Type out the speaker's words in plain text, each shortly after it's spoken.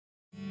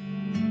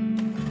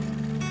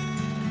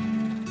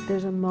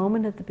There's a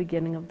moment at the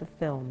beginning of the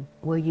film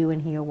where you and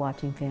he are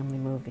watching family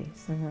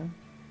movies.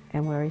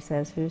 And where he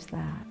says, "Who's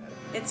that?"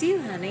 It's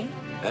you, honey.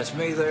 That's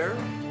me there?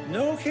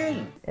 No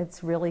kidding.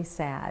 It's really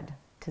sad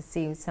to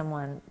see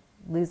someone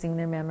losing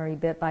their memory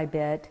bit by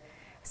bit,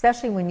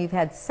 especially when you've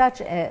had such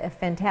a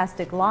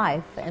fantastic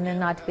life and then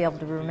not to be able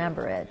to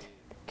remember it.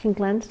 Can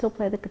Glenn still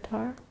play the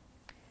guitar?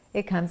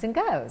 It comes and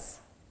goes.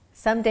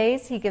 Some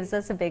days he gives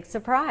us a big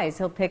surprise.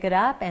 He'll pick it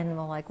up and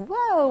we're like,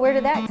 whoa, where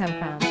did that come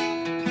from?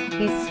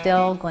 He's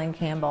still Glen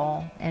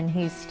Campbell, and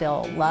he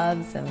still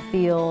loves and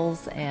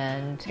feels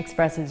and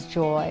expresses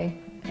joy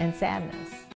and sadness.